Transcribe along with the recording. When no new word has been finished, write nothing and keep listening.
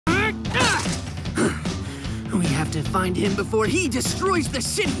have to find him before he destroys the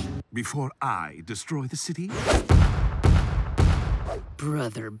city. Before I destroy the city?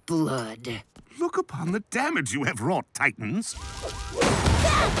 Brother Blood. Look upon the damage you have wrought, Titans.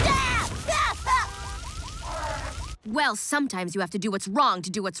 Well, sometimes you have to do what's wrong to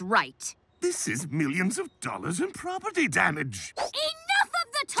do what's right. This is millions of dollars in property damage. Enough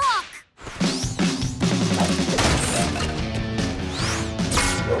of the talk!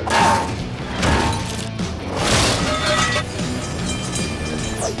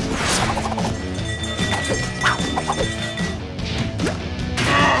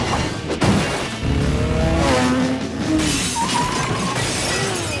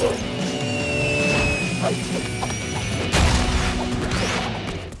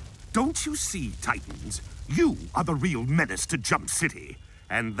 Don't you see, Titans? You are the real menace to Jump City.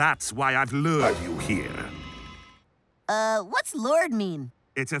 And that's why I've lured you here. What's lured mean?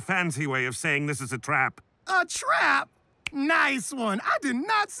 It's a fancy way of saying this is a trap. A trap? Nice one. I did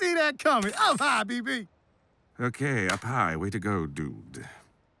not see that coming. Up high, BB. Okay, up high. Way to go, dude.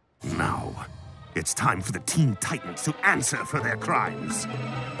 Now, it's time for the Teen Titans to answer for their crimes.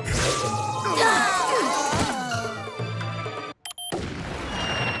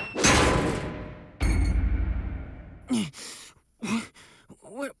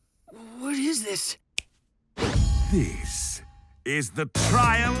 What is this? This is the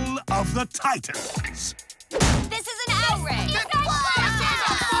trial of the Titans. This is an outrage!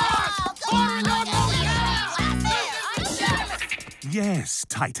 Yes,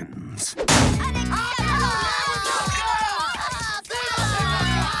 Titans.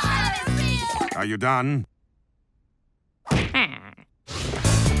 Are you done?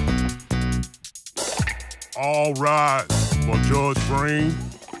 All right, for Judge Green.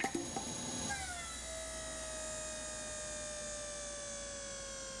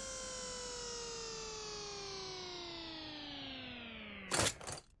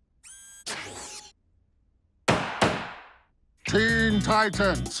 Teen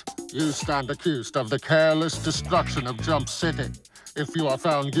Titans, you stand accused of the careless destruction of Jump City. If you are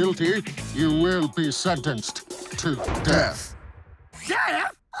found guilty, you will be sentenced to death.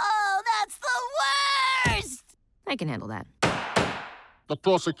 Death? Oh, that's the worst! I can handle that. The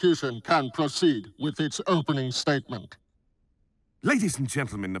prosecution can proceed with its opening statement. Ladies and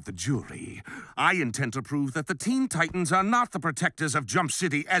gentlemen of the jury, I intend to prove that the Teen Titans are not the protectors of Jump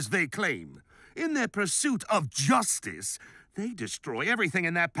City as they claim. In their pursuit of justice, they destroy everything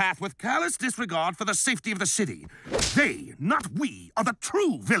in their path with callous disregard for the safety of the city. They, not we, are the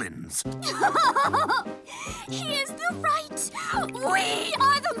true villains. He is the right. We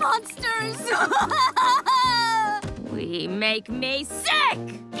are the monsters. We make me sick.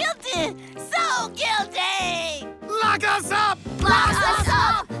 Guilty! So guilty! Lock us up! Lock us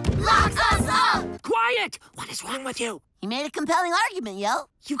up! Lock us up! Quiet! What is wrong with you? He made a compelling argument, yo.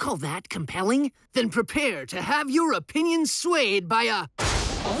 You call that compelling? Then prepare to have your opinion swayed by a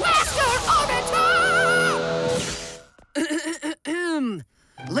master orator!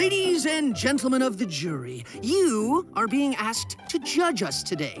 Ladies and gentlemen of the jury, you are being asked to judge us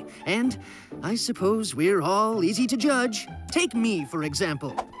today. And I suppose we're all easy to judge. Take me, for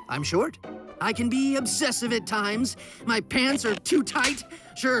example. I'm short. I can be obsessive at times. My pants are too tight.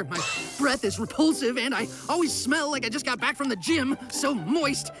 Sure, my breath is repulsive, and I always smell like I just got back from the gym, so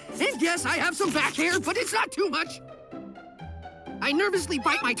moist. And yes, I have some back hair, but it's not too much. I nervously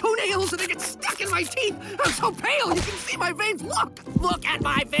bite my toenails, and they get stuck in my teeth. I'm so pale, you can see my veins. Look at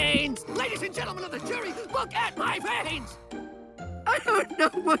my veins. Ladies and gentlemen of the jury, look at my veins. I don't know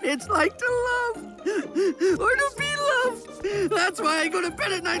what it's like to love or to be loved. That's why I go to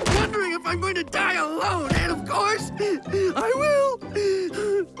bed at night wondering if I'm going to die alone. And of course, I will.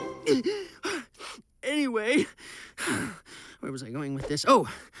 Anyway, where was I going with this? Oh,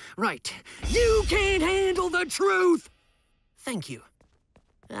 right. You can't handle the truth. Thank you.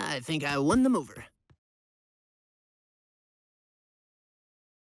 I think I won them over.